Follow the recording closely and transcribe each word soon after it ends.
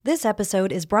This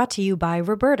episode is brought to you by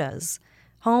Roberta's,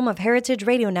 home of Heritage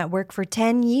Radio Network for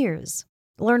 10 years.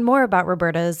 Learn more about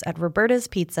Roberta's at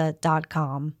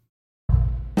robertaspizza.com.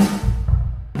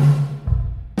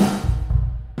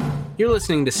 You're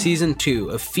listening to Season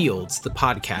 2 of Fields, the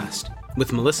podcast,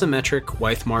 with Melissa Metrick,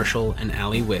 Wythe Marshall, and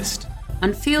Allie Wist.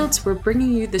 On Fields, we're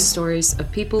bringing you the stories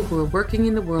of people who are working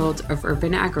in the world of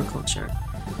urban agriculture.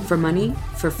 For money,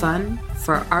 for fun,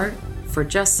 for art, for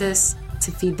justice,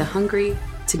 to feed the hungry,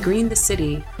 to green the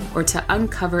city, or to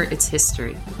uncover its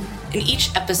history. In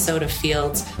each episode of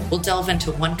Fields, we'll delve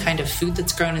into one kind of food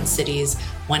that's grown in cities,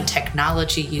 one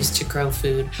technology used to grow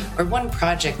food, or one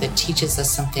project that teaches us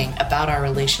something about our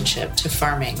relationship to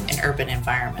farming in urban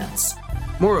environments.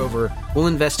 Moreover, we'll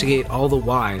investigate all the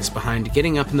whys behind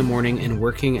getting up in the morning and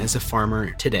working as a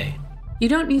farmer today. You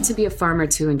don't need to be a farmer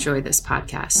to enjoy this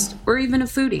podcast, or even a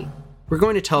foodie. We're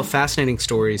going to tell fascinating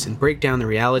stories and break down the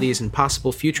realities and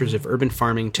possible futures of urban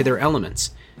farming to their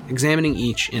elements, examining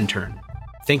each in turn.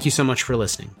 Thank you so much for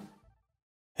listening.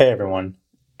 Hey everyone,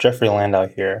 Jeffrey Landau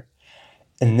here.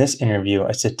 In this interview,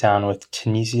 I sit down with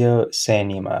Tanisio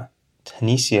Sayanima.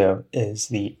 Tanisio is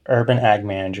the urban ag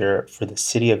manager for the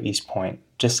city of East Point,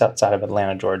 just outside of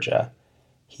Atlanta, Georgia.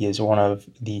 He is one of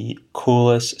the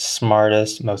coolest,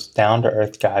 smartest, most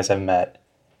down-to-earth guys I've met.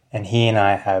 And he and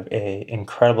I have an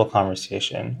incredible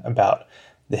conversation about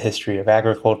the history of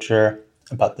agriculture,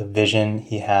 about the vision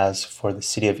he has for the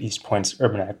city of East Point's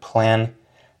urban ag plan,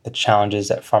 the challenges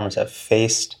that farmers have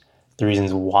faced, the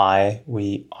reasons why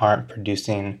we aren't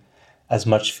producing as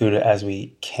much food as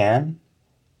we can,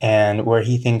 and where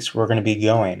he thinks we're going to be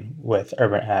going with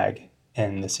urban ag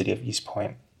in the city of East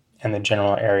Point and the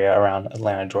general area around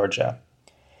Atlanta, Georgia.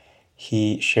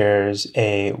 He shares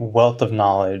a wealth of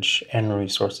knowledge and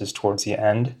resources towards the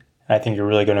end, and I think you're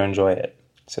really going to enjoy it.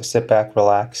 So sit back,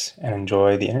 relax, and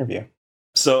enjoy the interview.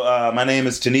 So my name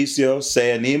is Tanisio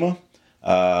Sayanima.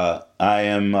 I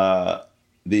am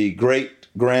the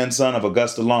great-grandson of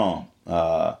Augusta Long,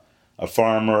 a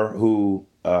farmer who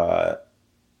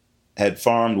had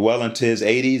farmed well into his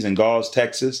 80s in Gauls,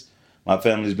 Texas. My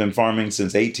family's been farming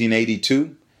since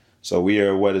 1882. So we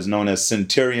are what is known as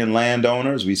centenarian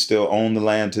landowners. We still own the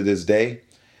land to this day.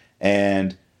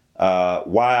 And why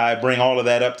I bring all of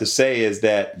that up to say is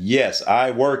that, yes,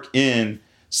 I work in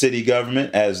city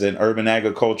government as an urban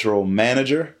agricultural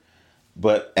manager,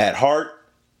 but at heart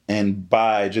and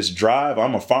by just drive,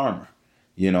 I'm a farmer.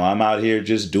 You know, I'm out here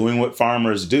just doing what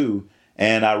farmers do.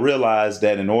 And I realized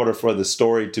that in order for the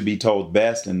story to be told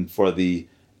best and for the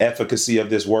efficacy of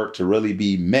this work to really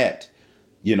be met,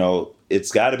 you know,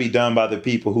 it's got to be done by the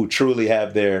people who truly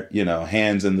have their, you know,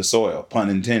 hands in the soil, pun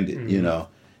intended, you know.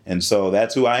 And so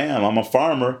that's who I am. I'm a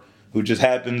farmer who just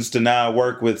happens to now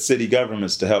work with city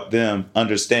governments to help them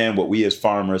understand what we as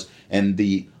farmers and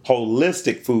the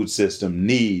holistic food system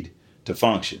need to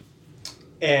function.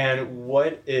 And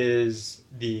what is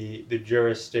the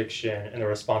jurisdiction and the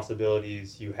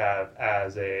responsibilities you have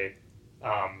as a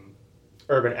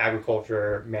urban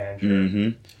agriculture manager? Mm-hmm.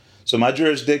 So my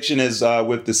jurisdiction is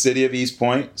with the city of East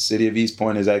Point. City of East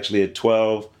Point is actually a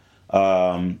 12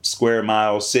 square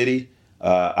mile city,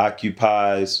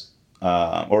 occupies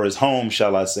or is home,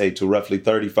 shall I say, to roughly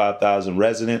 35,000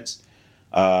 residents.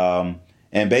 And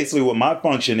basically what my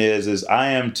function is I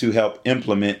am to help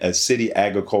implement a city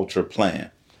agriculture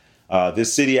plan.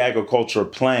 This city agriculture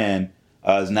plan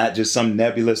is not just some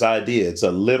nebulous idea. It's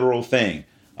a literal thing.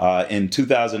 In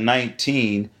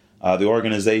 2019, the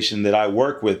organization that I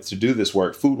work with to do this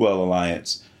work, Foodwell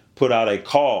Alliance, put out a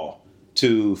call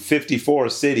to 54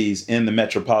 cities in the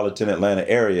metropolitan Atlanta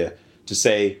area to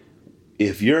say,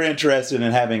 if you're interested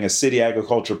in having a city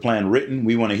agriculture plan written,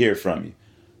 we want to hear from you.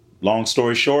 Long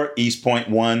story short, East Point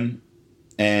won,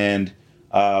 and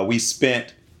we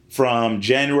spent from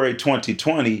January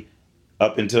 2020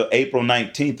 up until April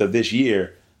 19th of this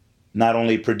year, not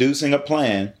only producing a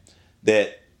plan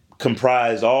that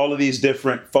comprised all of these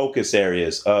different focus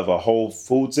areas of a whole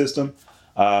food system.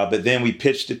 But then we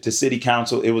pitched it to city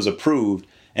council. It was approved.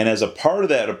 And as a part of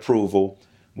that approval,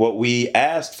 what we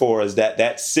asked for is that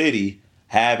that city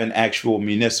have an actual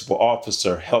municipal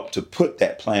officer help to put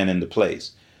that plan into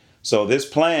place. So this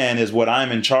plan is what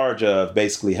I'm in charge of,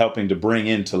 basically helping to bring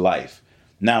into life.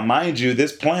 Now, mind you,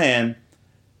 this plan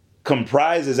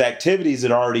comprises activities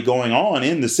that are already going on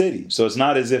in the city. So it's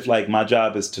not as if like my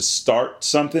job is to start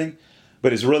something,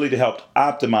 but it's really to help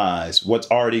optimize what's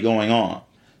already going on.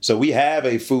 So we have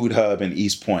a food hub in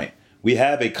East Point. We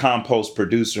have a compost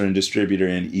producer and distributor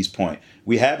in East Point.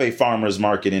 We have a farmer's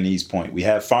market in East Point. We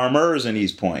have farmers in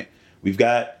East Point. We've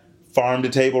got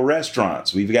farm-to-table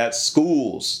restaurants. We've got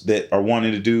schools that are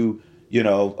wanting to do,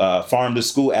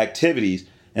 farm-to-school activities.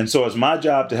 And so it's my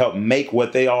job to help make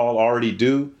what they all already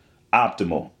do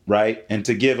optimal, right? And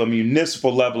to give a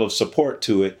municipal level of support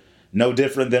to it, no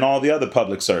different than all the other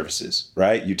public services,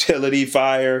 right? Utility,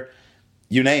 fire,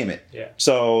 you name it. Yeah.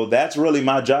 So that's really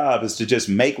my job, is to just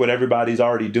make what everybody's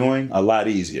already doing a lot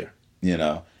easier,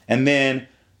 and then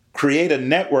create a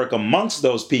network amongst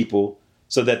those people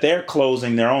so that they're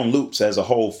closing their own loops as a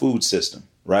whole food system,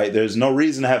 right? There's no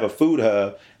reason to have a food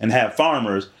hub and have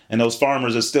farmers, and those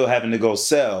farmers are still having to go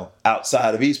sell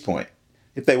outside of East Point.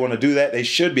 If they want to do that, they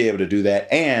should be able to do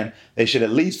that. And they should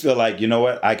at least feel like, you know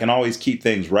what, I can always keep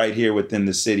things right here within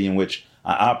the city in which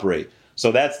I operate.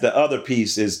 So that's the other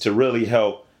piece, is to really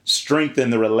help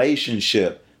strengthen the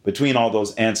relationship between all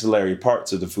those ancillary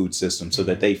parts of the food system so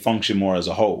that they function more as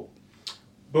a whole.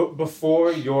 But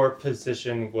before your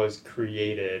position was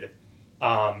created,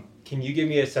 can you give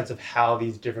me a sense of how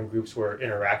these different groups were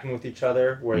interacting with each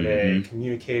other? Were they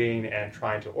communicating and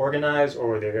trying to organize, or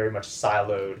were they very much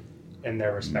siloed in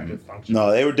their respective functions?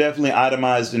 No, they were definitely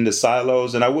itemized into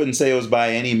silos, and I wouldn't say it was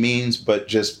by any means, but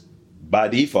just by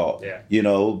default. Yeah.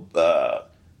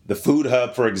 The food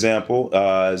hub, for example,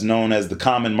 is known as the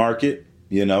Common Market.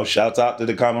 Shouts out to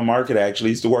the Common Market. I actually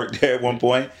used to work there at one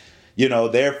point.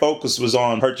 Their focus was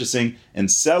on purchasing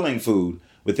and selling food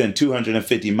within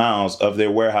 250 miles of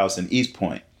their warehouse in East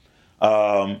Point.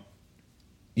 Due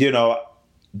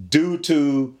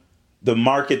to the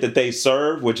market that they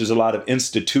serve, which is a lot of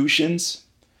institutions,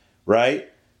 right?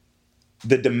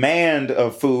 The demand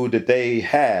of food that they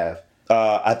have,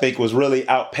 I think, was really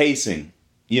outpacing,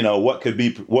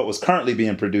 what was currently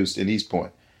being produced in East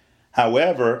Point.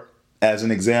 However, as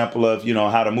an example of,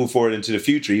 how to move forward into the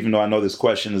future, even though I know this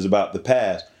question is about the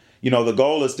past, the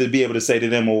goal is to be able to say to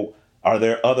them, well, are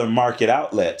there other market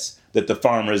outlets that the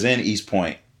farmers in East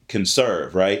Point can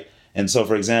serve, right? And so,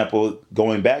 for example,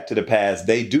 going back to the past,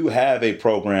 they do have a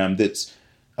program that's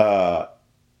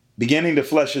beginning to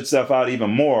flesh itself out even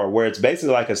more, where it's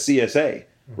basically like a CSA,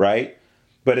 right?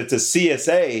 But it's a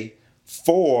CSA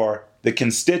for the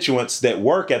constituents that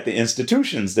work at the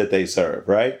institutions that they serve,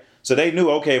 right? So they knew,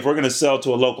 okay, if we're going to sell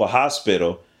to a local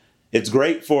hospital, it's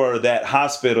great for that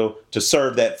hospital to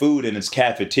serve that food in its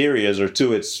cafeterias or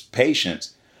to its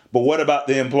patients. But what about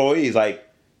the employees? Like,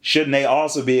 shouldn't they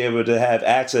also be able to have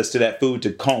access to that food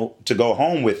to go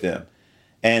home with them?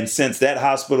 And since that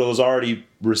hospital is already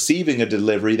receiving a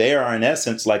delivery, they are in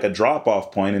essence like a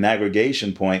drop-off point, an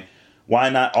aggregation point. Why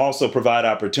not also provide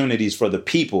opportunities for the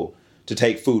people to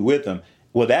take food with them?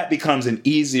 Well, that becomes an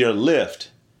easier lift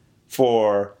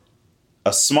for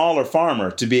a smaller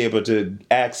farmer to be able to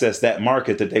access that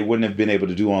market that they wouldn't have been able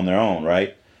to do on their own,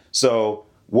 right? So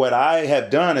what I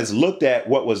have done is looked at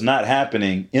what was not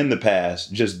happening in the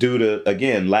past, just due to,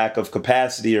 again, lack of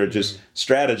capacity or just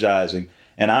strategizing.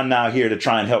 And I'm now here to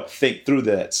try and help think through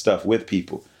that stuff with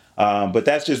people. But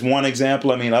that's just one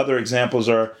example. I mean, other examples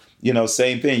are,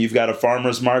 same thing. You've got a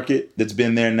farmer's market that's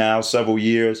been there now several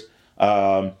years.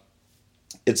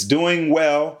 It's doing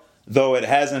well, though it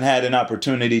hasn't had an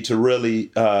opportunity to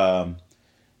really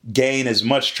gain as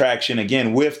much traction,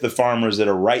 again, with the farmers that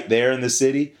are right there in the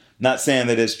city. Not saying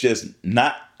that it's just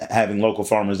not having local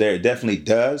farmers there. It definitely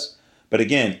does. But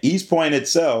again, East Point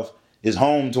itself is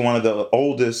home to one of the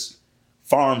oldest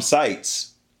farm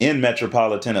sites in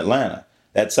metropolitan Atlanta.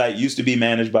 That site used to be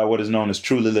managed by what is known as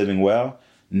Truly Living Well.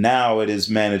 Now it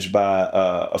is managed by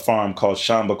a farm called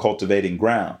Shamba Cultivating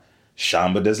Ground.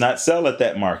 Shamba does not sell at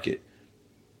that market.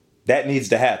 That needs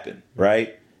to happen,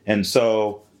 right? And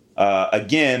so,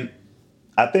 again,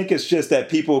 I think it's just that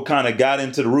people kind of got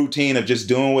into the routine of just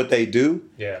doing what they do.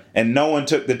 Yeah. And no one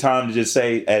took the time to just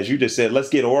say, as you just said, let's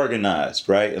get organized,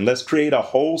 right? And let's create a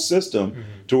whole system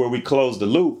to where we close the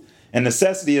loop. And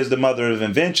necessity is the mother of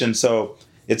invention. So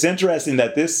it's interesting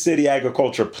that this city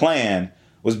agriculture plan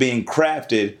was being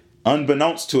crafted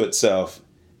unbeknownst to itself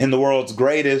in the world's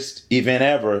greatest event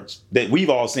ever that we've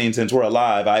all seen since we're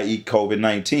alive, i.e.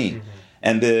 COVID-19.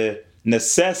 And the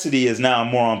necessity is now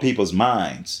more on people's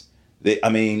minds.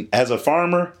 As a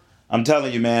farmer, I'm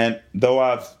telling you, man, though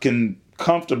I can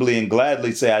comfortably and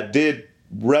gladly say I did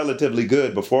relatively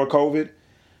good before COVID,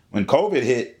 when COVID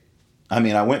hit,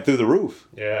 I went through the roof.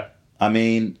 Yeah.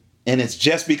 And it's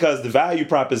just because the value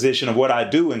proposition of what I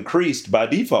do increased by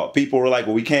default. People were like,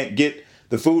 well, we can't get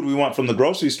the food we want from the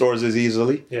grocery stores as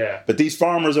easily. Yeah. But these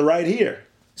farmers are right here.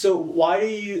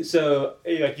 So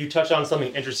you touched on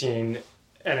something interesting,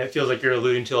 and it feels like you're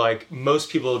alluding to, like,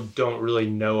 most people don't really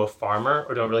know a farmer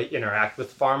or don't really interact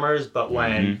with farmers. But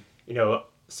when,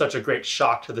 such a great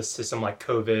shock to the system like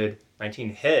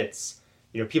COVID-19 hits,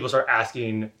 people start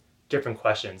asking different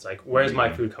questions, like, where's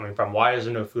my food coming from? Why is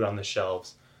there no food on the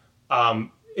shelves?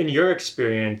 in your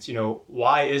experience,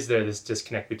 why is there this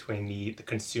disconnect between the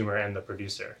consumer and the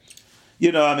producer?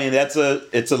 I mean, it's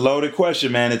a loaded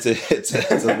question, man. It's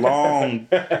a long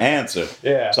answer.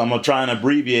 Yeah. So I'm gonna try and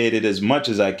abbreviate it as much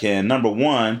as I can. Number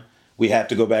one, we have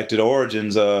to go back to the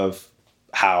origins of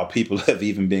how people have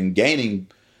even been gaining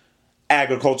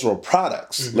agricultural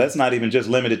products. Mm-hmm. Let's not even just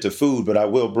limit it to food, but I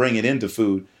will bring it into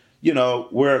food.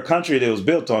 We're a country that was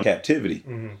built on captivity.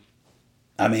 Mm-hmm.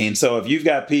 I mean, so if you've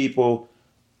got people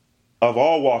of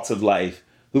all walks of life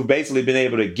who've basically been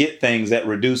able to get things at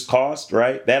reduced cost,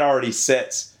 right? That already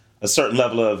sets a certain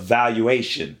level of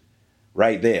valuation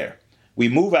right there. We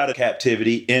move out of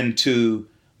captivity into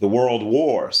the world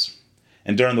wars.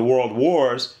 And during the world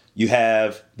wars, you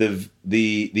have the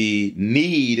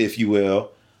need, if you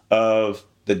will, of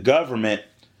the government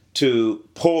to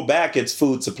pull back its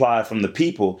food supply from the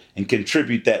people and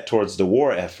contribute that towards the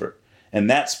war effort. And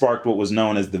that sparked what was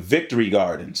known as the victory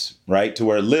gardens, right? To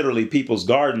where literally people's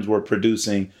gardens were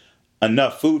producing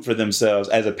enough food for themselves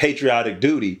as a patriotic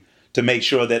duty to make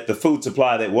sure that the food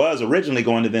supply that was originally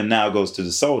going to them now goes to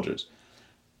the soldiers.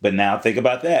 But now think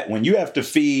about that. When you have to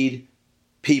feed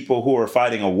people who are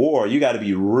fighting a war, you got to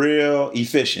be real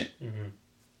efficient. Mm-hmm.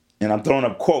 And I'm throwing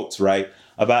up quotes, right,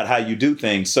 about how you do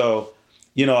things. So,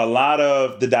 a lot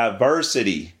of the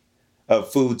diversity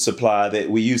of food supply that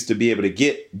we used to be able to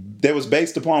get that was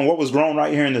based upon what was grown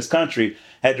right here in this country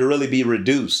had to really be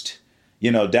reduced,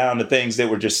 down to things that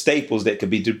were just staples that could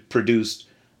be produced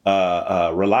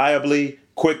reliably,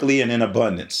 quickly, and in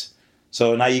abundance.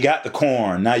 So now you got the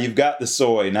corn, now you've got the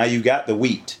soy, now you've got the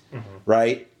wheat, mm-hmm.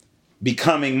 right?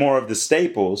 Becoming more of the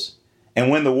staples.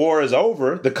 And when the war is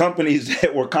over, the companies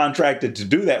that were contracted to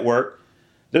do that work,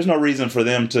 there's no reason for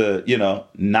them to,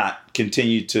 not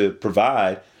continue to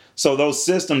provide. So those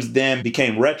systems then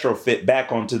became retrofit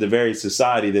back onto the very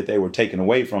society that they were taken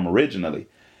away from originally.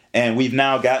 And we've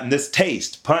now gotten this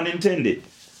taste, pun intended,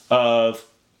 of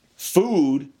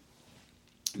food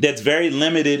that's very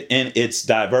limited in its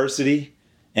diversity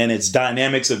and its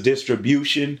dynamics of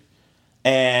distribution.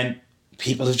 And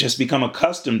people have just become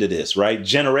accustomed to this, right?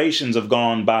 Generations have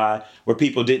gone by where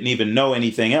people didn't even know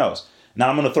anything else. Now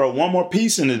I'm going to throw one more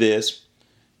piece into this,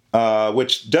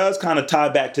 which does kind of tie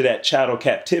back to that chattel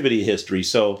captivity history.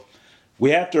 So we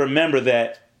have to remember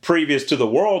that previous to the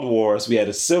world wars, we had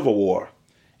a civil war.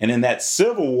 And in that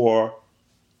civil war,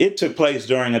 it took place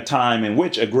during a time in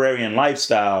which agrarian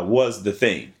lifestyle was the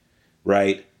thing,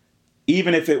 right?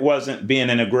 Even if it wasn't being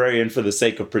an agrarian for the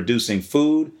sake of producing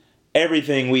food,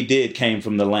 everything we did came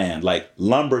from the land. Like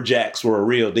lumberjacks were a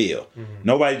real deal. Mm-hmm.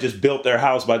 Nobody just built their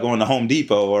house by going to Home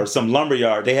Depot or some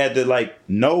lumberyard. They had to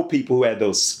know people who had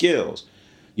those skills,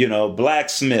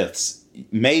 blacksmiths,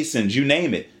 masons, you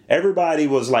name it. Everybody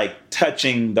was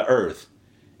touching the earth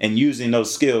and using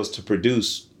those skills to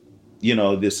produce,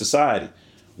 this society.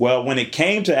 Well, when it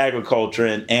came to agriculture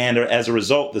and as a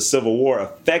result, the Civil War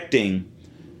affecting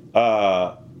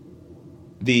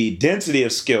the density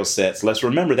of skill sets, let's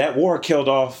remember that war killed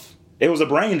off, it was a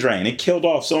brain drain. It killed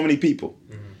off so many people.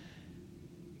 Mm-hmm.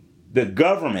 The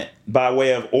government, by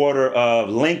way of order of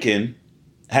Lincoln,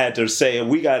 had to say,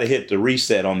 we got to hit the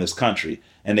reset on this country.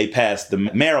 And they passed the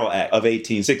Merrill Act of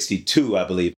 1862, I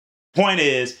believe. Point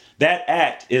is, that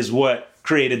act is what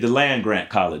created the land-grant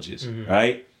colleges, mm-hmm.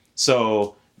 right?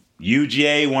 So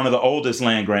UGA, one of the oldest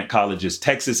land-grant colleges,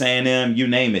 Texas A&M, you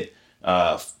name it,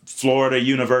 Florida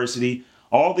University,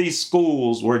 all these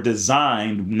schools were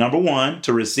designed, number one,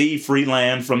 to receive free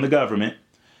land from the government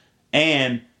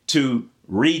and to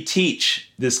reteach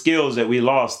the skills that we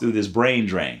lost through this brain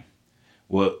drain.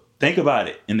 Well, think about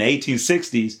it. In the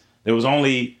 1860s, there was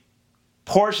only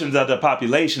portions of the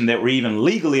population that were even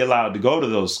legally allowed to go to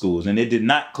those schools, and it did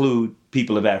not include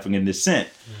people of African descent.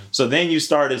 Mm-hmm. So then you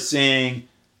started seeing,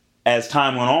 as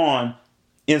time went on,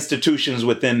 institutions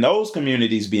within those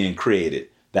communities being created,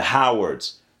 the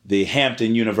Howards, the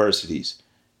Hampton universities.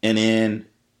 And in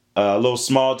a little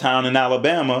small town in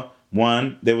Alabama,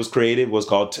 one that was created was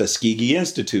called Tuskegee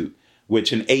Institute,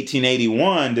 which in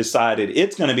 1881 decided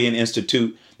it's going to be an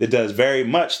institute that does very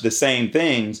much the same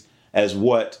things as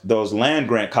what those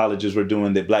land-grant colleges were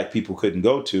doing that Black people couldn't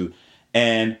go to.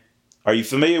 And are you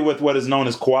familiar with what is known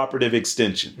as cooperative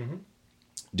extension? Mm-hmm.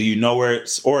 Do you know where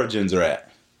its origins are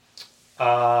at?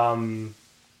 I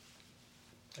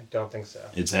don't think so.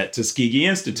 It's at Tuskegee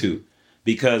Institute,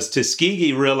 because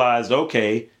Tuskegee realized,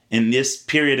 okay, in this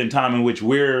period in time in which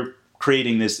we're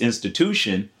creating this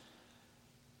institution,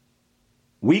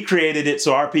 we created it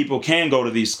so our people can go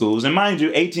to these schools. And mind you,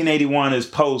 1881 is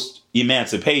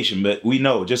post-emancipation, but we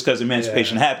know just because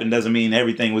emancipation happened doesn't mean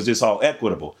everything was just all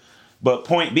equitable. But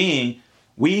point being,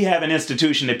 we have an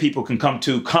institution that people can come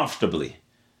to comfortably.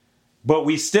 But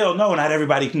we still know not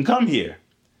everybody can come here.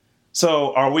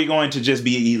 So are we going to just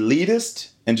be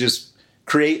elitist and just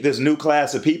create this new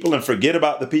class of people and forget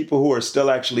about the people who are still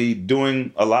actually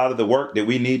doing a lot of the work that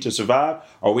we need to survive?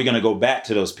 Or are we going to go back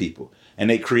to those people? And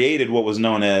they created what was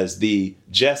known as the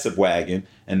Jessup Wagon,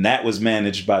 and that was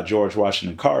managed by George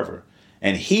Washington Carver.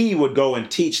 And he would go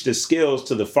and teach the skills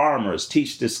to the farmers,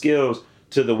 teach the skills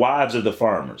to the wives of the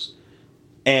farmers.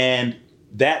 And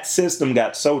that system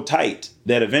got so tight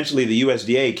that eventually the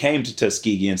USDA came to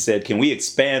Tuskegee and said, can we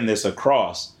expand this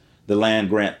across the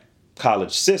land-grant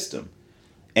college system?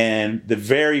 And the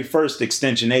very first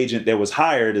extension agent that was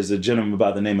hired is a gentleman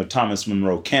by the name of Thomas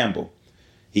Monroe Campbell.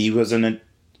 He was a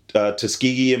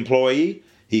Tuskegee employee.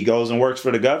 He goes and works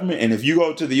for the government. And if you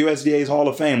go to the USDA's Hall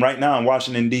of Fame right now in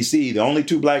Washington, D.C., the only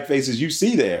two black faces you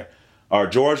see there are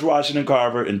George Washington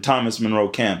Carver and Thomas Monroe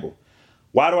Campbell.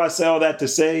 Why do I say all that to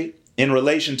say? In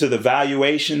relation to the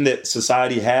valuation that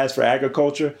society has for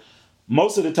agriculture,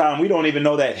 most of the time we don't even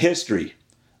know that history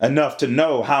enough to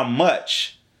know how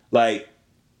much, like,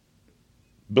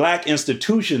 black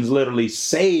institutions literally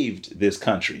saved this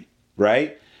country,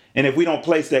 right? And if we don't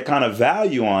place that kind of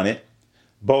value on it,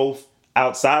 both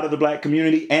outside of the black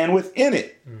community and within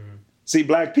it. See,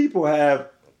 black people have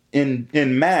in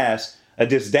mass a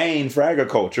disdain for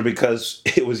agriculture because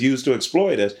it was used to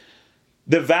exploit us.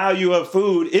 The value of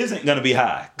food isn't going to be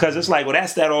high because it's like, well,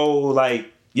 that's that old,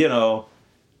 like, you know,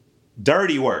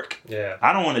 dirty work. Yeah.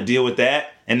 I don't want to deal with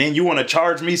that. And then you want to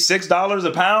charge me $6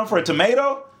 a pound for a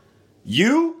tomato?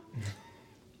 You?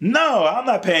 No, I'm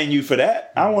not paying you for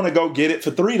that. I want to go get it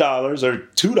for $3 or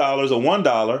 $2 or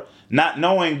 $1, not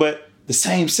knowing, but the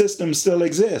same system still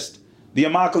exists. The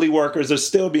Immokalee workers are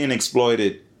still being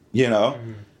exploited, you know.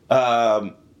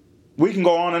 We can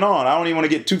go on and on. I don't even want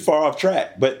to get too far off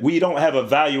track, but we don't have a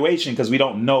valuation because we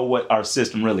don't know what our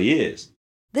system really is.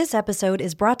 This episode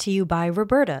is brought to you by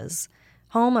Roberta's,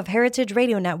 home of Heritage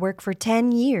Radio Network for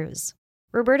 10 years.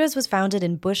 Roberta's was founded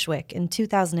in Bushwick in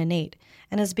 2008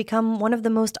 and has become one of the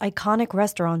most iconic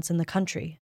restaurants in the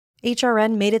country.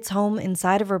 HRN made its home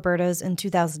inside of Roberta's in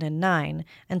 2009,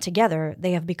 and together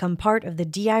they have become part of the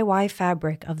DIY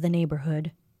fabric of the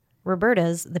neighborhood.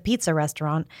 Roberta's, the pizza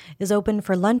restaurant, is open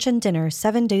for lunch and dinner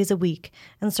 7 days a week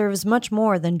and serves much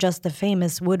more than just the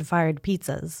famous wood-fired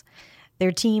pizzas.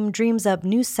 Their team dreams up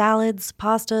new salads,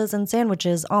 pastas, and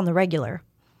sandwiches on the regular.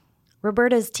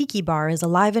 Roberta's Tiki Bar is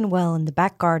alive and well in the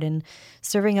back garden,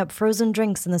 serving up frozen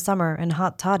drinks in the summer and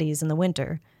hot toddies in the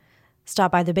winter.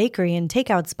 Stop by the bakery and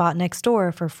takeout spot next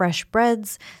door for fresh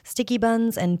breads, sticky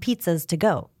buns, and pizzas to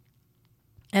go.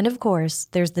 And of course,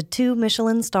 there's the 2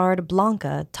 Michelin-starred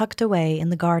Blanca tucked away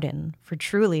in the garden for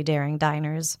truly daring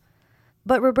diners.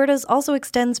 But Roberta's also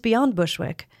extends beyond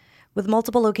Bushwick, with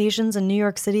multiple locations in New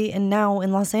York City and now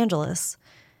in Los Angeles.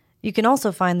 You can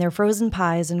also find their frozen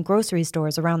pies in grocery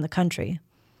stores around the country.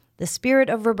 The spirit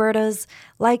of Roberta's,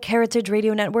 like Heritage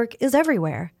Radio Network, is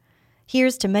everywhere.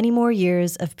 Here's to many more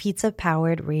years of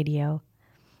pizza-powered radio.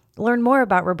 Learn more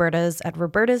about Roberta's at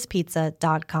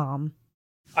robertaspizza.com.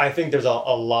 I think there's a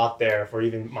lot there for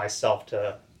even myself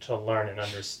to learn and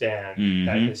understand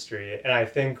that history. And I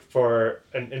think for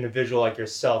an individual like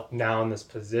yourself now in this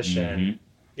position,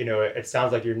 you know, it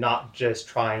sounds like you're not just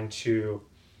trying to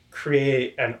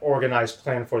create an organized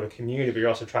plan for the community, but you're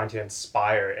also trying to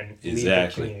inspire and lead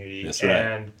the community. That's right.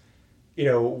 And, you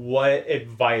know, what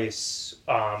advice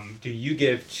do you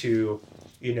give to,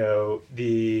 you know,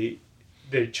 the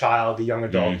child, the young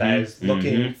adult that is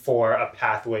looking for a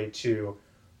pathway to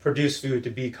produce food, to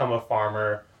become a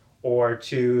farmer, or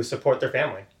to support their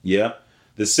family? Yeah.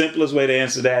 The simplest way to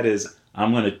answer that is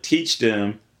I'm going to teach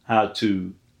them how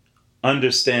to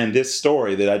understand this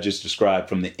story that I just described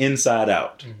from the inside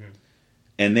out,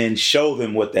 and then show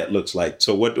them what that looks like.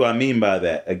 So what do I mean by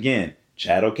that? Again,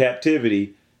 chattel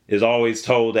captivity is always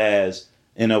told as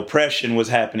an oppression was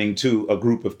happening to a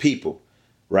group of people,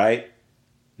 right?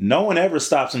 No one ever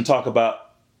stops and talk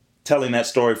about telling that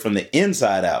story from the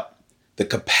inside out. The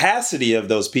capacity of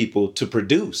those people to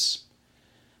produce.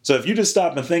 So if you just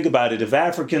stop and think about it, if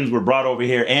Africans were brought over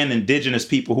here and indigenous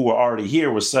people who were already here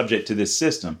were subject to this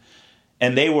system,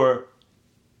 and they were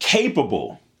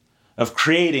capable of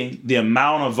creating the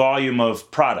amount of volume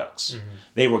of products,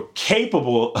 they were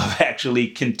capable of actually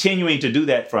continuing to do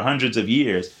that for hundreds of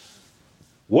years.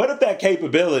 What if that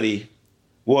capability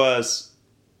was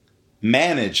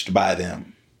managed by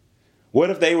them?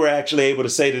 What if they were actually able to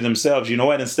say to themselves, you know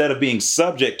what, instead of being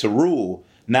subject to rule,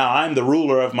 now I'm the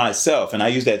ruler of myself, and I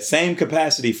use that same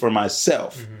capacity for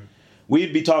myself.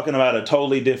 We'd be talking about a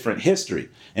totally different history.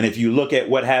 And if you look at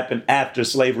what happened after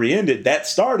slavery ended, that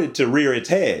started to rear its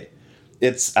head.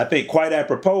 it's, I think, quite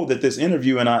apropos that this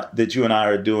interview that you and I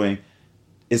are doing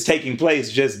is taking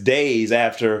place just days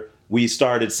after we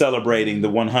started celebrating the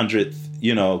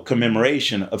 100th,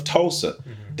 commemoration of Tulsa.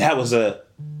 Mm-hmm. That was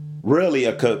really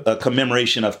a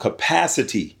commemoration of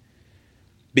capacity,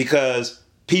 because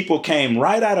people came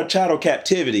right out of chattel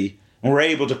captivity and were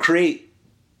able to create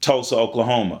Tulsa,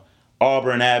 Oklahoma,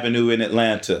 Auburn Avenue in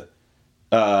Atlanta,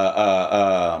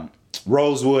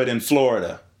 Rosewood in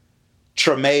Florida,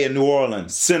 Treme in New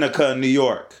Orleans, Seneca in New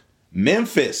York,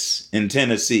 Memphis in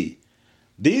Tennessee.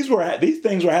 These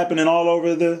things were happening all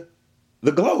over the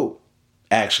globe,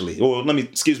 actually, or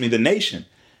the nation.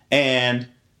 And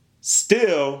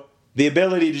still, the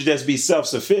ability to just be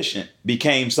self-sufficient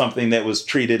became something that was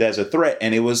treated as a threat,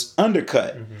 and it was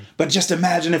undercut. Mm-hmm. But just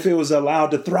imagine if it was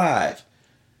allowed to thrive.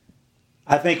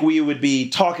 I think we would be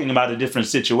talking about a different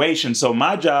situation. So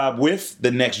my job with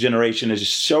the next generation is to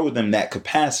show them that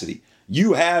capacity.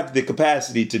 You have the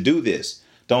capacity to do this.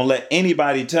 Don't let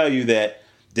anybody tell you that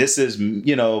this is,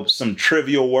 some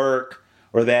trivial work,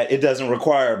 or that it doesn't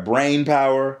require brain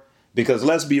power, because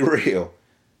let's be real.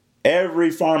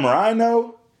 Every farmer I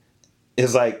know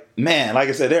is like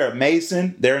I said, they're a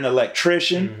mason, they're an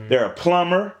electrician, mm-hmm. they're a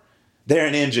plumber, they're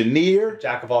an engineer.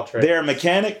 Jack of all trades. They're a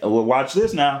mechanic. Well, watch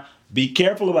this now. Be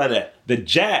careful about that. The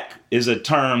jack is a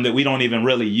term that we don't even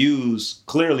really use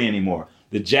clearly anymore.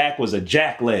 The jack was a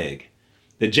jackleg.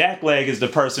 The jackleg is the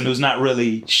person who's not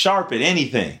really sharp at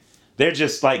anything. They're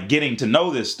just like getting to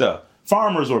know this stuff.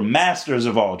 Farmers were masters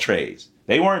of all trades.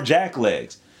 They weren't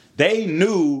jacklegs. They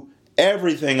knew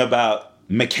everything about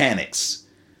mechanics.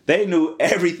 They knew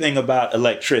everything about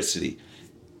electricity.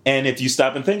 And if you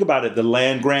stop and think about it, the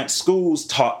land grant schools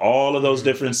taught all of those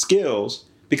different skills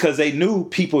because they knew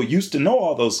people used to know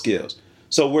all those skills.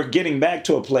 So we're getting back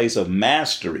to a place of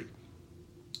mastery.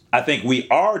 I think we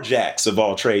are jacks of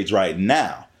all trades right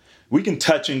now. We can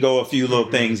touch and go a few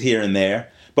little things here and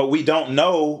there, but we don't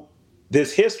know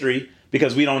this history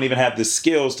because we don't even have the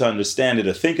skills to understand it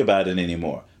or think about it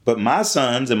anymore. But my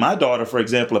sons and my daughter, for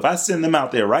example, if I send them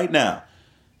out there right now,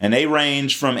 and they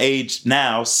range from age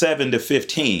now 7 to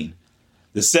 15,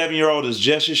 the 7-year-old is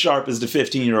just as sharp as the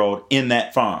 15-year-old in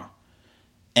that farm.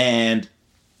 And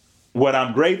what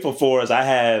I'm grateful for is I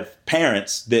have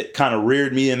parents that kind of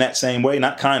reared me in that same way.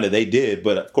 Not kind of, they did.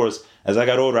 But of course, as I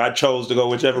got older, I chose to go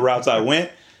whichever routes I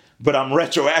went. But I'm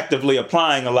retroactively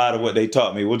applying a lot of what they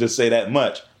taught me. We'll just say that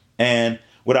much. And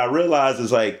what I realized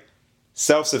is like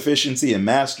self-sufficiency and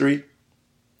mastery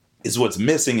is what's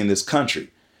missing in this country.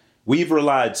 We've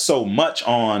relied so much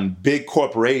on big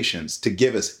corporations to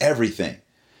give us everything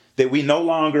that we no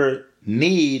longer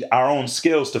need our own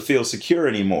skills to feel secure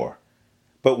anymore.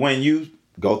 But when you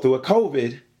go through a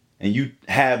COVID and you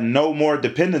have no more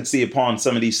dependency upon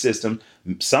some of these systems,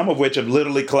 some of which have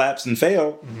literally collapsed and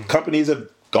failed, companies have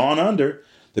gone under,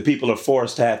 the people are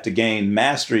forced to have to gain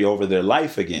mastery over their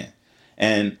life again.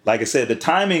 And like I said, the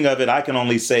timing of it, I can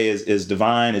only say is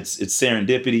divine. It's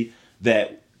serendipity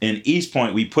that in East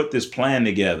Point, we put this plan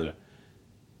together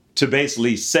to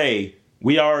basically say,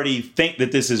 we already think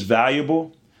that this is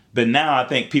valuable, but now I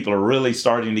think people are really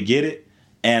starting to get it.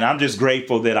 And I'm just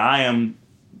grateful that I am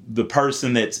the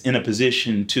person that's in a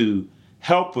position to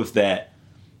help with that,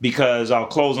 because I'll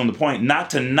close on the point, not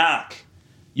to knock,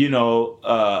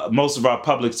 most of our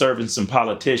public servants and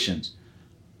politicians.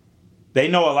 They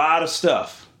know a lot of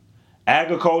stuff.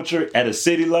 Agriculture at a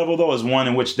city level, though, is one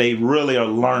in which they really are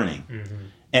learning. Mm-hmm.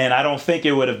 And I don't think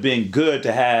it would have been good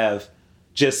to have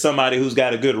just somebody who's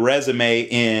got a good resume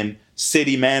in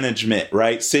city management,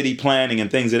 right? City planning and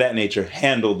things of that nature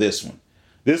handle this one.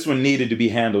 This one needed to be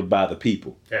handled by the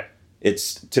people. Yeah.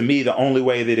 It's, to me, the only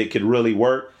way that it could really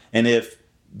work. And if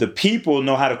the people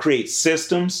know how to create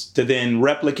systems to then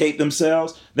replicate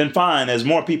themselves, then fine. As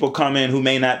more people come in who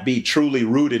may not be truly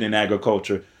rooted in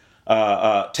agriculture,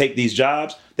 take these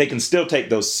jobs, they can still take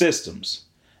those systems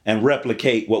and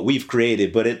replicate what we've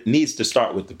created. But it needs to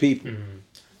start with the people. Mm-hmm.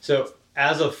 So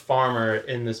as a farmer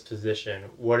in this position,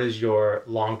 what is your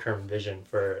long-term vision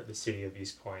for the city of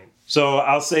East Point? So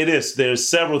I'll say this. There's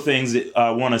several things that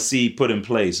I want to see put in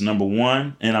place. Number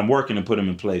one, and I'm working to put them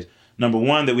in place. Number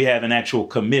one, that we have an actual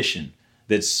commission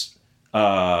that's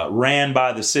ran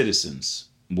by the citizens.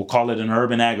 We'll call it an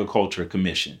urban agriculture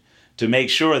commission, to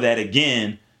make sure that,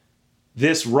 again,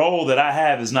 this role that I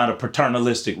have is not a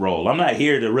paternalistic role. I'm not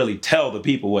here to really tell the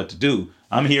people what to do.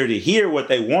 I'm here to hear what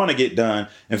they want to get done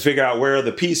and figure out where are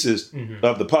the pieces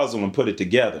of the puzzle and put it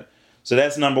together. So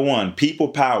that's number one, people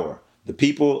power, the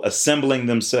people assembling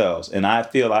themselves. And I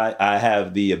feel I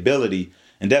have the ability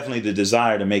and definitely the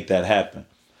desire to make that happen.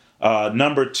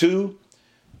 Number two,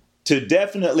 to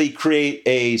definitely create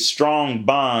a strong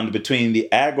bond between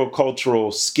the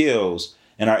agricultural skills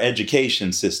and our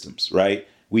education systems, right?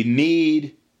 We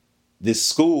need the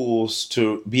schools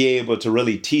to be able to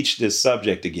really teach this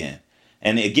subject again.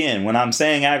 And again, when I'm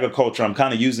saying agriculture, I'm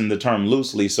kind of using the term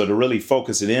loosely. So to really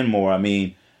focus it in more, I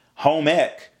mean, home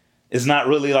ec is not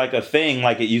really like a thing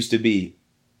like it used to be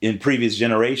in previous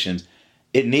generations.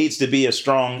 It needs to be a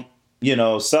strong,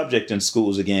 subject in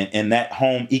schools again. And that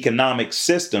home economic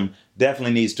system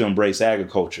definitely needs to embrace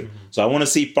agriculture. Mm-hmm. So I want to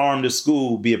see farm to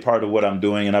school be a part of what I'm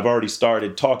doing. And I've already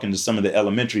started talking to some of the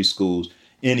elementary schools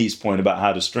in East Point about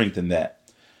how to strengthen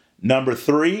that. Number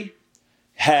 3,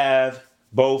 have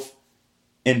both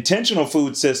intentional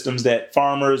food systems that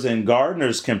farmers and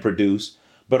gardeners can produce,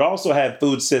 but also have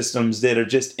food systems that are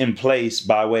just in place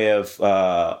by way of,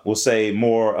 we'll say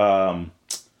more, how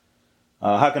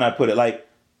can I put it? Like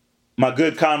my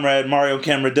good comrade, Mario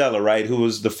Camradella, right, who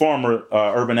was the former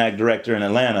urban ag director in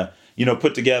Atlanta,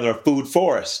 put together a food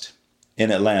forest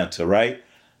in Atlanta, right?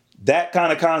 That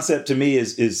kind of concept to me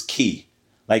is key.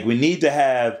 Like we need to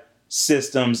have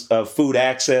systems of food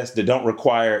access that don't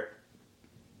require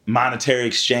monetary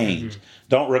exchange,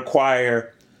 don't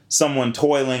require someone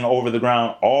toiling over the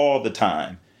ground all the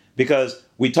time. Because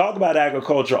we talk about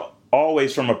agriculture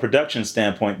always from a production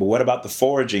standpoint, but what about the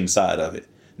foraging side of it?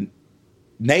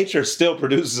 Nature still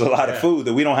produces a lot of food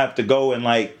that we don't have to go and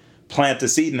like plant the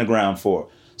seed in the ground for.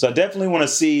 So I definitely want to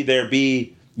see there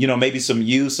be, maybe some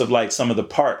use of like some of the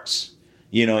parks,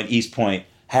 in East Point,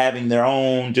 having their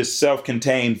own just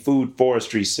self-contained food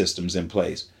forestry systems in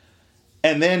place.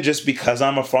 And then just because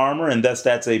I'm a farmer and thus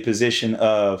that's a position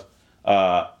of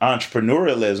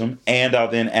entrepreneurialism, and I'll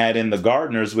then add in the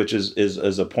gardeners, which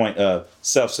is a point of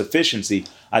self-sufficiency,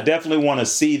 I definitely want to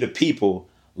see the people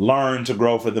learn to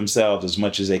grow for themselves as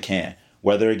much as they can.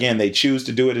 Whether, again, they choose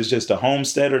to do it as just a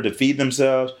homesteader to feed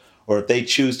themselves, or if they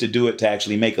choose to do it to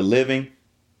actually make a living,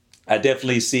 I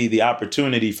definitely see the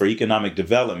opportunity for economic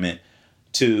development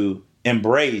to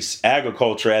embrace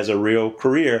agriculture as a real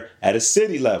career at a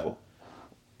city level.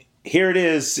 Here it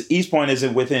is, East Point is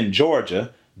within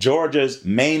Georgia. Georgia's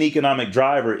main economic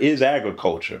driver is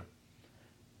agriculture.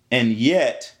 And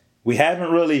yet, we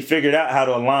haven't really figured out how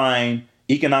to align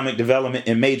economic development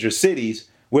in major cities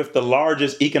with the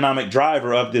largest economic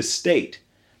driver of this state.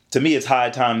 To me, it's high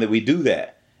time that we do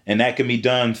that. And that can be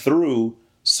done through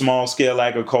small-scale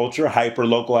agriculture,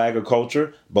 hyper-local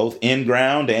agriculture, both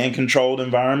in-ground and controlled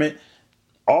environment.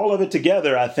 All of it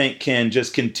together, I think, can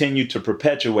just continue to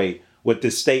perpetuate what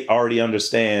this state already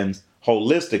understands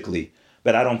holistically,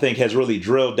 but I don't think has really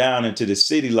drilled down into the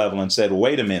city level and said,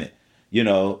 wait a minute,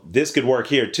 this could work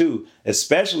here too,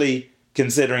 especially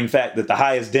considering the fact that the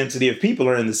highest density of people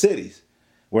are in the cities.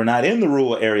 We're not in the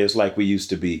rural areas like we used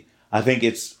to be. I think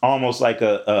it's almost like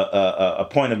a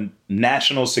point of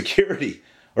national security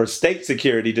or state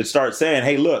security to start saying,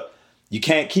 hey, look, you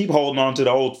can't keep holding on to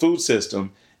the old food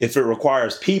system. If it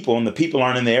requires people and the people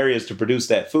aren't in the areas to produce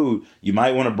that food, you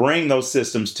might want to bring those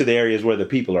systems to the areas where the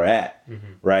people are at,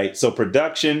 right? So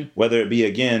production, whether it be,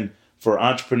 again, for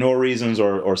entrepreneur reasons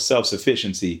or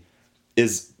self-sufficiency,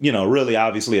 is, really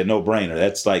obviously a no-brainer.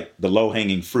 That's like the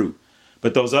low-hanging fruit.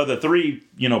 But those other 3,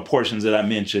 portions that I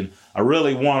mentioned, I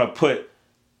really want to put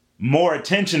more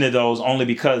attention to those only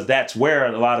because that's where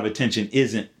a lot of attention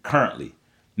isn't currently.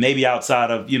 Maybe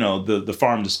outside of, the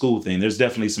farm to school thing, there's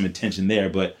definitely some attention there.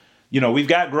 But, we've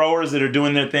got growers that are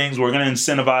doing their things. We're going to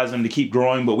incentivize them to keep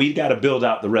growing, but we've got to build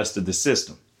out the rest of the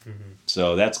system.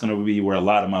 So that's going to be where a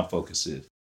lot of my focus is.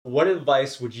 What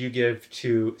advice would you give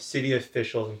to city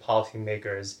officials and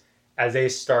policymakers as they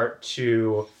start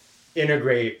to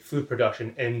integrate food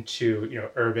production into,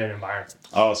 urban environments?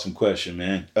 Awesome question,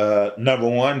 man. Number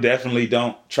 1, definitely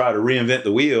don't try to reinvent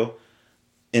the wheel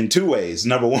in 2 ways.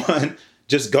 Number 1,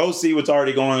 just go see what's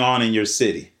already going on in your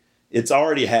city. It's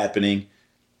already happening.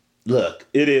 Look,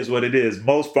 it is what it is.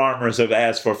 Most farmers have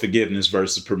asked for forgiveness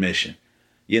versus permission.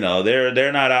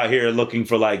 They're not out here looking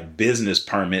for like business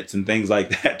permits and things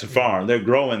like that to farm. They're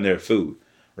growing their food,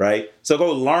 right? So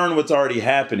go learn what's already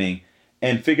happening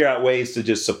and figure out ways to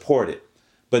just support it.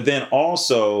 But then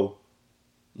also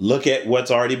look at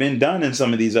what's already been done in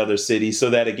some of these other cities so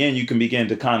that, again, you can begin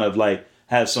to kind of like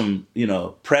have some,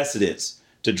 precedents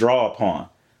to draw upon.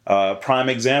 Prime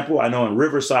example, I know in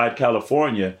Riverside,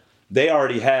 California, they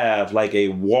already have like a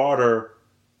water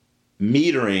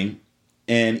metering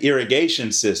and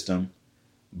irrigation system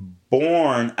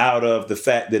born out of the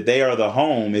fact that they are the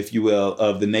home, if you will,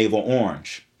 of the navel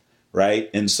orange, right?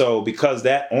 And so because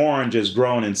that orange is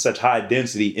grown in such high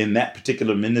density in that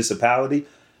particular municipality,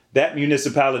 that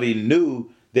municipality knew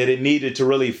that it needed to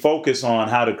really focus on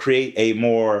how to create a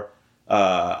more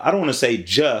I don't want to say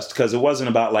just, because it wasn't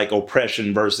about like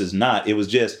oppression versus not. It was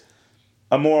just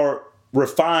a more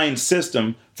refined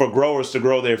system for growers to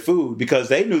grow their food, because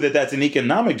they knew that that's an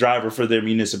economic driver for their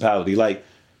municipality. Like,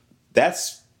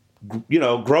 that's,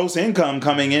 gross income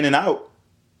coming in and out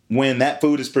when that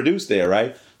food is produced there,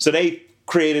 right? So they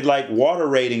created like water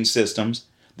rating systems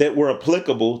that were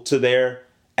applicable to their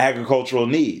agricultural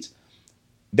needs.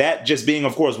 That just being,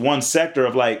 of course, one sector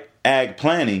of like ag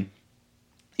planning,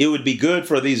 it would be good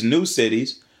for these new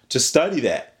cities to study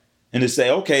that and to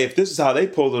say, okay, if this is how they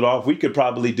pulled it off, we could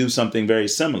probably do something very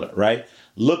similar, right?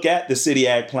 Look at the city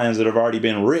ag plans that have already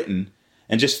been written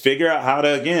and just figure out how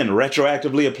to, again,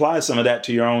 retroactively apply some of that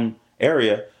to your own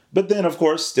area. But then, of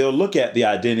course, still look at the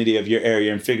identity of your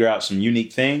area and figure out some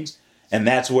unique things. And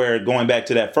that's where, going back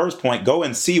to that first point, go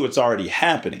and see what's already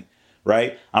happening,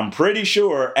 right? I'm pretty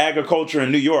sure agriculture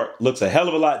in New York looks a hell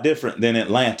of a lot different than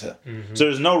Atlanta. Mm-hmm. So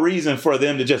there's no reason for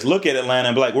them to just look at Atlanta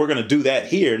and be like, we're going to do that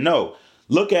here. No,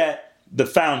 look at the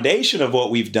foundation of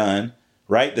what we've done,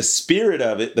 right? The spirit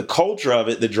of it, the culture of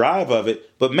it, the drive of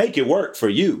it, but make it work for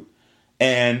you.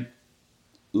 And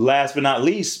last but not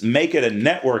least, make it a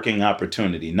networking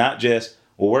opportunity, not just,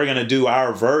 well, we're going to do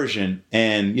our version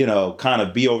and, kind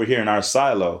of be over here in our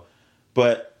silo,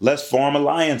 but let's form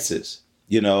alliances,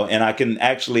 and I can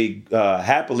actually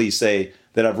happily say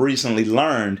that I've recently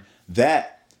learned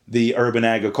that the urban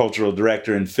agricultural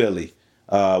director in Philly,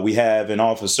 we have an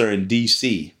officer in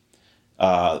DC,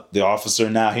 the officer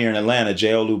now here in Atlanta,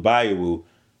 Jeolu Bayowu,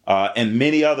 and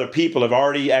many other people have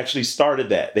already actually started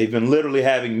that. They've been literally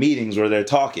having meetings where they're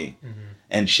talking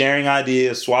and sharing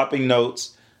ideas, swapping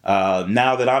notes.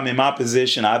 Now that I'm in my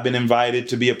position, I've been invited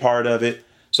to be a part of it.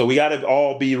 So we got to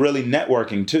all be really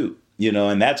networking too,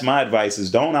 and that's my advice,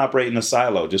 is don't operate in a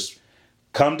silo. Just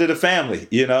come to the family.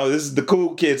 This is the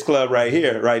cool kids club right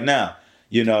here, right now,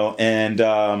 and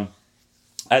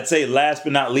I'd say last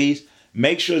but not least,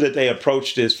 make sure that they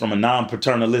approach this from a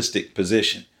non-paternalistic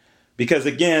position. Because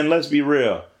again, let's be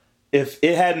real. If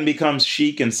it hadn't become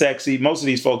chic and sexy, most of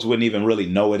these folks wouldn't even really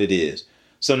know what it is.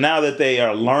 So now that they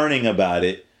are learning about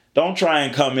it, don't try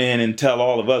and come in and tell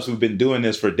all of us who've been doing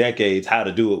this for decades how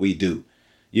to do what we do.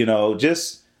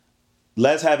 Just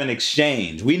let's have an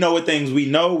exchange. We know what things we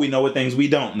know what things we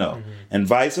don't know, and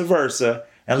vice versa.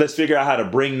 And let's figure out how to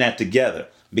bring that together.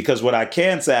 Because what I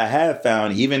can say I have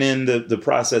found, even in the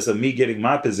process of me getting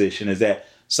my position, is that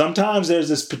sometimes there's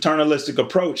this paternalistic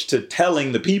approach to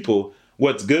telling the people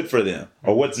what's good for them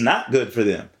or what's not good for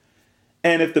them.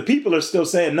 And if the people are still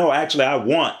saying, no, actually, I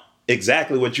want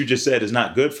exactly what you just said is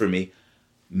not good for me,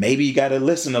 maybe you got to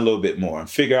listen a little bit more and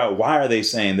figure out, why are they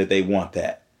saying that they want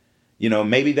that?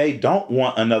 Maybe they don't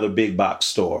want another big box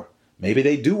store. Maybe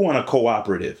they do want a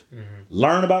cooperative.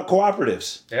 Learn about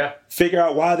cooperatives. Yeah. Figure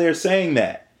out why they're saying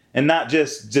that and not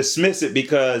just dismiss it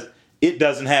because it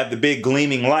doesn't have the big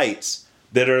gleaming lights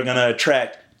that are going to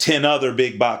attract 10 other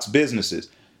big box businesses.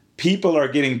 People are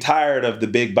getting tired of the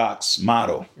big box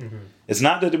model. It's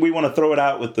not that we want to throw it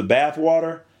out with the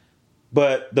bathwater,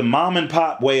 but the mom and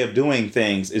pop way of doing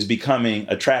things is becoming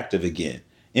attractive again.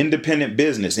 Independent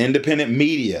business, independent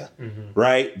media,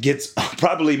 right, gets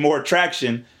probably more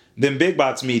traction than big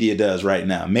box media does right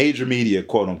now. Major media,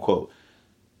 quote unquote.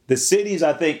 The cities,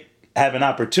 I think, have an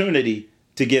opportunity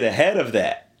to get ahead of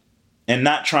that and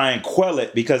not try and quell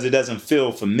it because it doesn't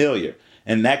feel familiar.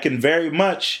 And that can very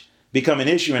much become an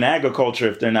issue in agriculture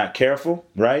if they're not careful,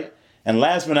 right? And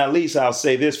last but not least, I'll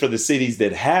say this for the cities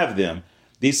that have them.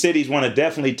 These cities want to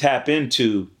definitely tap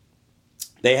into,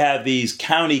 they have these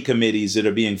county committees that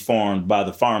are being formed by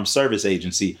the Farm Service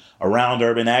Agency around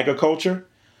urban agriculture.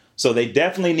 So they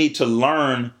definitely need to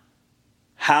learn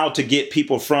how to get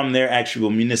people from their actual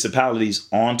municipalities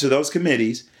onto those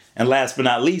committees. And last but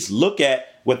not least, look at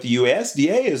what the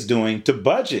USDA is doing to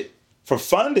budget for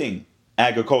funding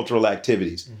agricultural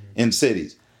activities in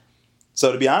cities.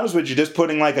 So to be honest with you, just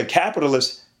putting like a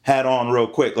capitalist hat on real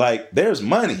quick, like there's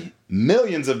money,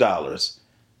 millions of dollars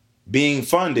being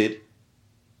funded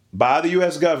by the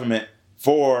U.S. government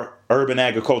for urban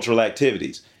agricultural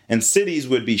activities. And cities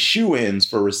would be shoe-ins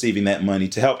for receiving that money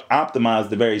to help optimize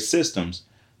the very systems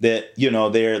that,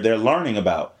 they're learning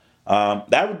about.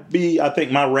 That would be, I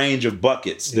think, my range of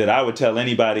buckets that I would tell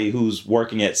anybody who's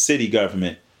working at city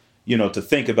government, to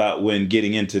think about when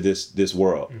getting into this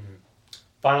world.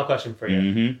 Final question for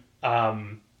you.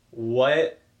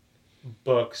 What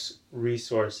books,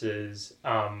 resources,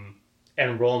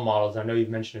 and role models, I know you've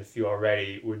mentioned a few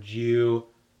already, would you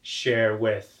share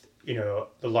with, the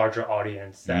larger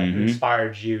audience that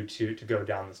inspired you to go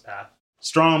down this path?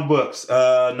 Strong books.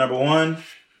 Number one,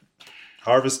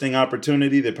 Harvesting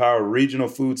Opportunity, the Power of Regional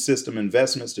Food System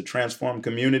Investments to Transform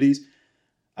Communities.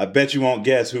 I bet you won't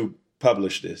guess who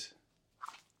published this.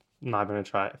 I'm not going to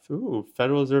try. Ooh,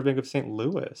 Federal Reserve Bank of St.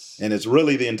 Louis. And it's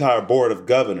really the entire board of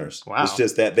governors. Wow. It's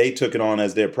just that they took it on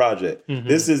as their project. Mm-hmm.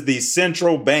 This is the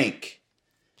central bank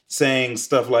saying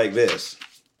stuff like this.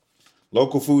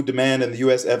 Local food demand in the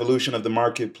U.S. evolution of the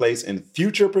marketplace and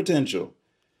future potential.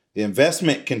 The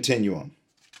investment continuum.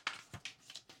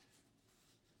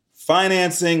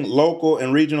 Financing local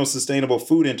and regional sustainable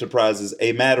food enterprises,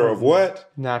 a matter of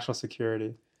what? National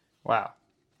security. Wow.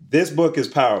 This book is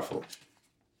powerful.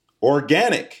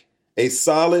 Organic, a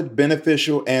solid,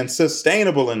 beneficial, and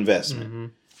sustainable investment. Mm-hmm.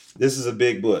 This is a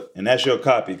big book, and that's your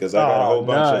copy because I got a whole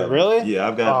bunch of them. Really? Yeah,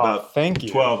 I've got about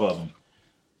 12 of them.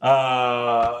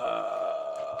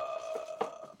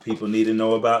 People need to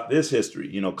know about this history.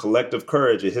 You know, Collective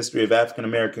Courage, a history of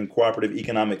African-American cooperative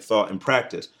economic thought and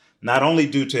practice. Not only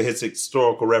due to its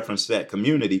historical reference to that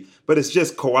community, but it's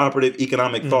just cooperative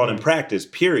economic thought and practice,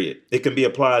 period. It can be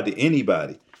applied to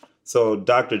anybody. So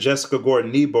Dr. Jessica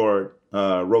Gordon-Nyborg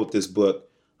wrote this book.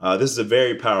 This is a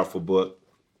very powerful book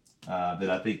that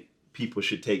I think people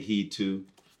should take heed to.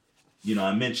 You know,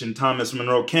 I mentioned Thomas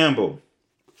Monroe Campbell.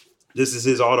 This is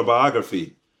his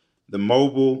autobiography. The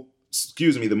movable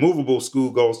school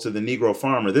goes to the Negro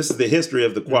farmer. This is the history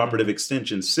of the cooperative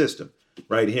extension system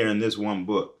right here in this one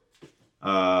book.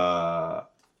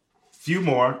 Few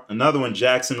more. Another one,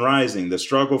 Jackson Rising, The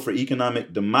Struggle for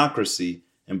Economic Democracy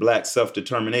and Black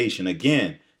Self-Determination.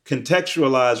 Again,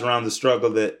 contextualized around the struggle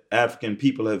that African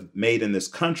people have made in this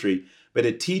country, but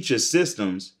it teaches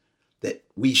systems that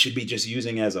we should be just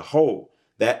using as a whole.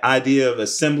 That idea of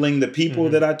assembling the people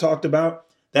that I talked about,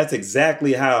 that's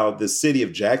exactly how the city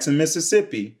of Jackson,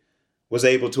 Mississippi was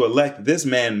able to elect this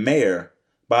man mayor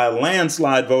by a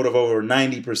landslide vote of over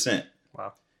 90%.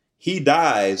 Wow. He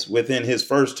dies within his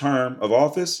first term of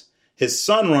office. His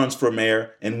son runs for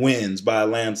mayor and wins by a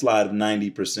landslide of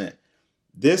 90%.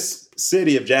 This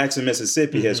city of Jackson,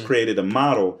 Mississippi has created a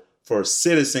model for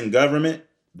citizen government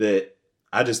that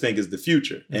I just think is the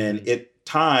future. And it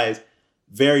ties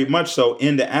very much so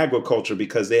into agriculture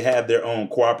because they have their own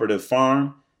cooperative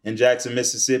farm in Jackson,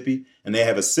 Mississippi, and they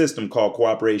have a system called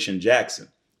Cooperation Jackson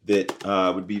that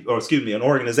an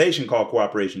organization called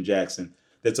Cooperation Jackson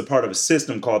that's a part of a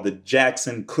system called the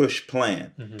Jackson Cush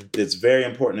Plan. That's very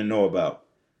important to know about.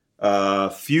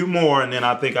 A few more, and then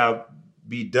I think I'll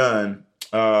be done.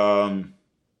 I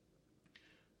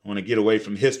want to get away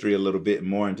from history a little bit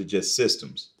more into just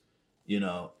systems. You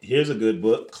know, here's a good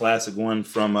book, classic one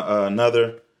from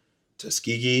another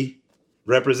Tuskegee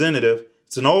representative.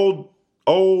 It's an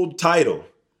old title,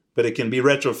 but it can be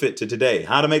retrofit to today.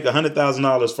 How to make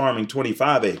 $100,000 farming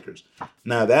 25 acres.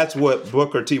 Now, that's what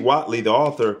Booker T. Whatley, the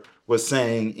author, was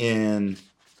saying in,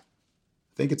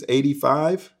 I think it's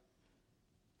 85,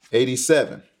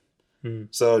 87.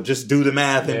 So just do the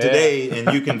math in today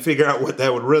and you can figure out what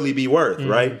that would really be worth,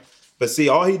 right? But see,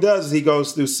 all he does is he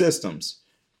goes through systems.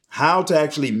 How to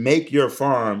actually make your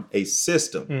farm a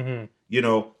system, you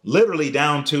know, literally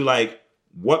down to like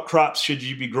what crops should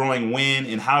you be growing when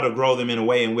and how to grow them in a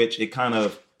way in which it kind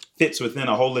of fits within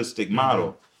a holistic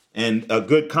model. And a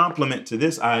good complement to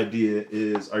this idea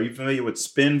is, are you familiar with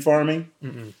spin farming?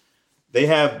 They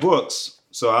have books.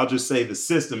 So I'll just say the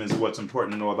system is what's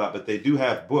important to know about, but they do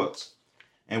have books.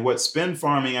 And what spin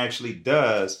farming actually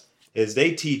does is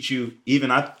they teach you,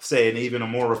 I'd say in even a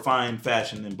more refined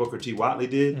fashion than Booker T. Whatley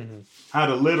did, how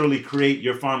to literally create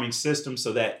your farming system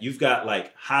so that you've got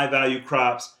like high value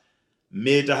crops,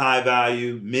 mid to high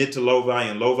value, mid to low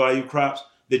value, and low value crops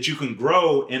that you can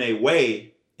grow in a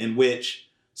way in which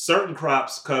certain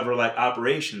crops cover like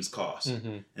operations costs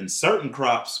and certain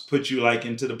crops put you like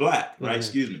into the black,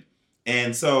 right?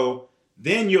 And so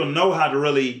then you'll know how to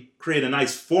really create a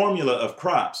nice formula of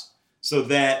crops so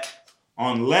that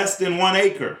on less than 1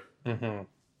 acre, at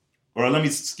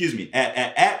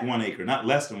 1 acre, not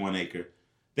less than 1 acre,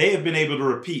 they have been able to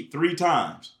repeat 3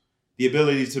 times the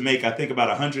ability to make, I think,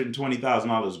 about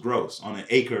 $120,000 gross on an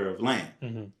acre of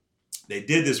land. They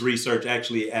did this research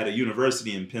actually at a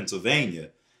university in Pennsylvania,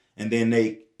 and then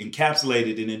they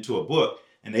encapsulated it into a book,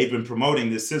 and they've been promoting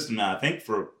this system now, I think,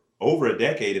 for over a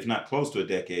decade, if not close to a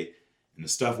decade, and the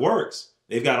stuff works.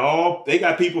 They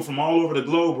got people from all over the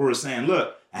globe who are saying,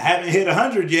 look, I haven't hit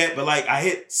 100 yet, but like I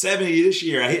hit 70 this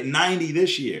year, I hit 90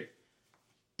 this year.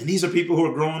 And these are people who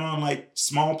are growing on like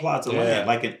small plots of land,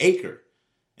 like an acre.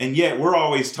 And yet we're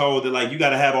always told that like you got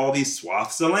to have all these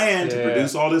swaths of land to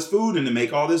produce all this food and to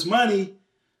make all this money.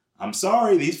 I'm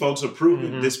sorry, these folks are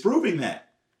disproving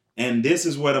that. And this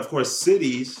is what, of course,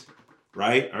 cities,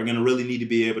 right, are going to really need to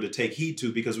be able to take heed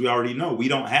to, because we already know we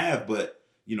don't have but,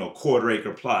 you know, quarter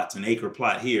acre plots, an acre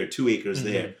plot here, 2 acres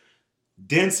there.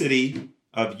 Density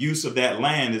of use of that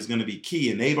land is going to be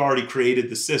key, and they've already created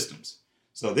the systems.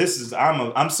 So this is,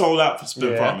 I'm sold out for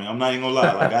split farming. I'm not even gonna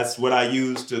lie. Like, that's what I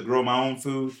use to grow my own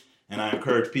food, and I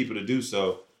encourage people to do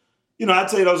so. You know,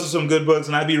 I'd say those are some good books,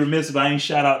 and I'd be remiss if I ain't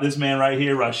shout out this man right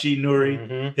here, Rashid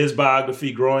Nuri, his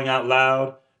biography, Growing Out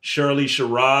Loud, Shirley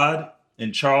Sherrod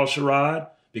and Charles Sherrod,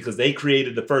 because they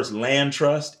created the first land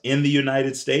trust in the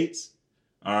United States.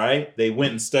 All right. They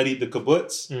went and studied the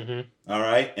kibbutz. All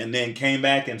right. And then came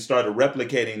back and started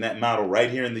replicating that model right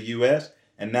here in the U.S.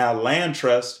 And now land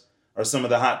trusts are some of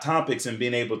the hot topics in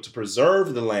being able to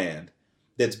preserve the land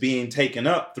that's being taken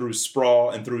up through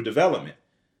sprawl and through development.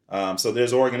 So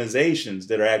there's organizations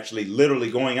that are actually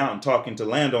literally going out and talking to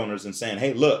landowners and saying,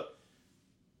 hey, look,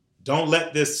 don't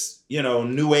let this,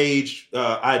 new age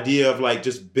idea of like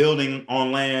just building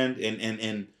on land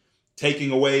and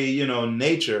taking away,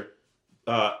 nature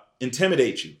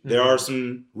intimidate you. There are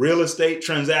some real estate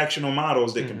transactional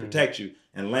models that can protect you,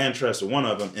 and land trusts are one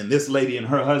of them. And this lady and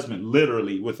her husband,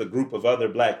 literally with a group of other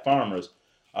black farmers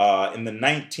in the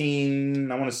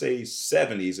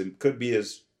 70s, it could be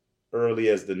as early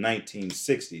as the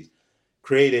 1960s,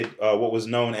 created what was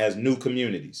known as New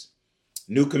Communities.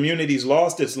 New Communities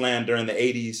lost its land during the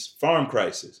 80s farm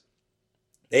crisis.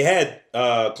 They had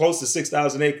close to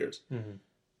 6,000 acres.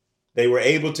 They were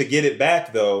able to get it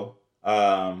back, though,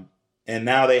 and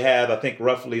now they have, I think,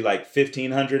 roughly like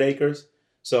 1,500 acres.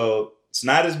 So it's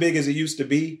not as big as it used to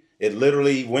be. It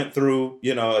literally went through,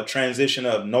 a transition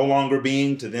of no longer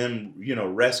being to them,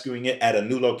 rescuing it at a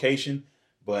new location.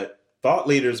 But thought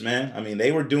leaders, man, I mean,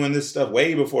 they were doing this stuff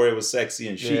way before it was sexy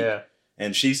and chic. Yeah.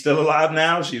 And she's still alive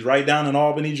now. She's right down in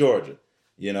Albany, Georgia,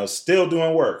 still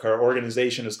doing work. Her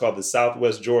organization is called the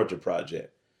Southwest Georgia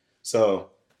Project. So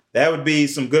that would be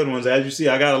some good ones. As you see,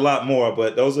 I got a lot more,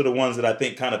 but those are the ones that I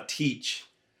think kind of teach,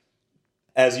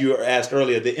 as you were asked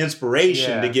earlier, the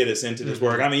inspiration to get us into this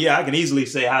work. I mean, I can easily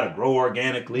say how to grow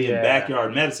organically and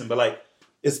backyard medicine, but like,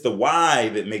 it's the why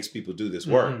that makes people do this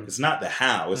work. It's not the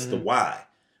how, it's the why.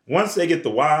 Once they get the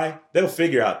why, they'll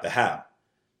figure out the how,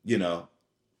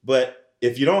 But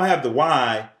if you don't have the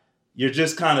why, you're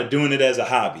just kind of doing it as a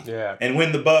hobby. Yeah. And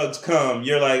when the bugs come,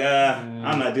 you're like,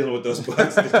 I'm not dealing with those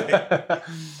bugs today.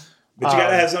 But you got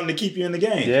to have something to keep you in the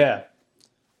game. Yeah.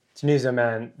 Tunisia,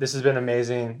 man, this has been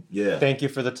amazing. Yeah. Thank you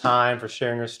for the time, for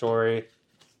sharing your story.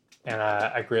 And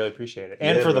I greatly appreciate it.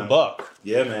 And for the book.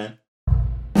 Yeah, man.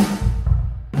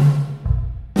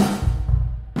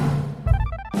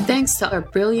 Thanks to our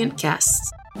brilliant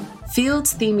guests.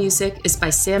 Fields theme music is by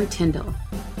Sam Tyndall.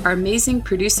 Our amazing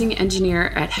producing engineer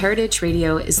at Heritage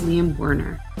Radio is Liam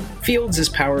Werner. Fields is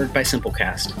powered by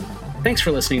Simplecast. Thanks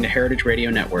for listening to Heritage Radio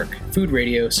Network, food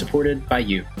radio supported by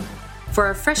you. For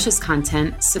our freshest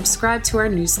content, subscribe to our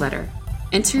newsletter.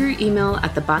 Enter your email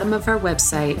at the bottom of our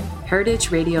website,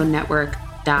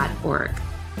 heritageradionetwork.org.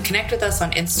 Connect with us on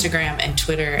Instagram and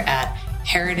Twitter at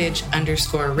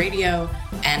heritage_radio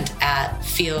and at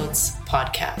Fields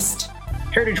Podcast.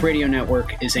 Heritage Radio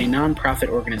Network is a non-profit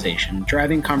organization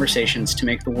driving conversations to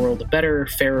make the world a better,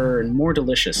 fairer, and more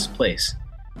delicious place.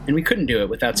 And we couldn't do it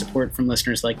without support from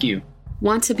listeners like you.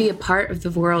 Want to be a part of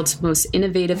the world's most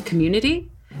innovative community?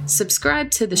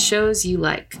 Subscribe to the shows you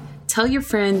like. Tell your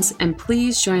friends, and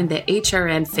please join the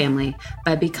HRN family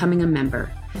by becoming a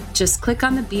member. Just click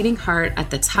on the beating heart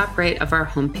at the top right of our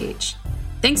homepage.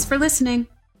 Thanks for listening.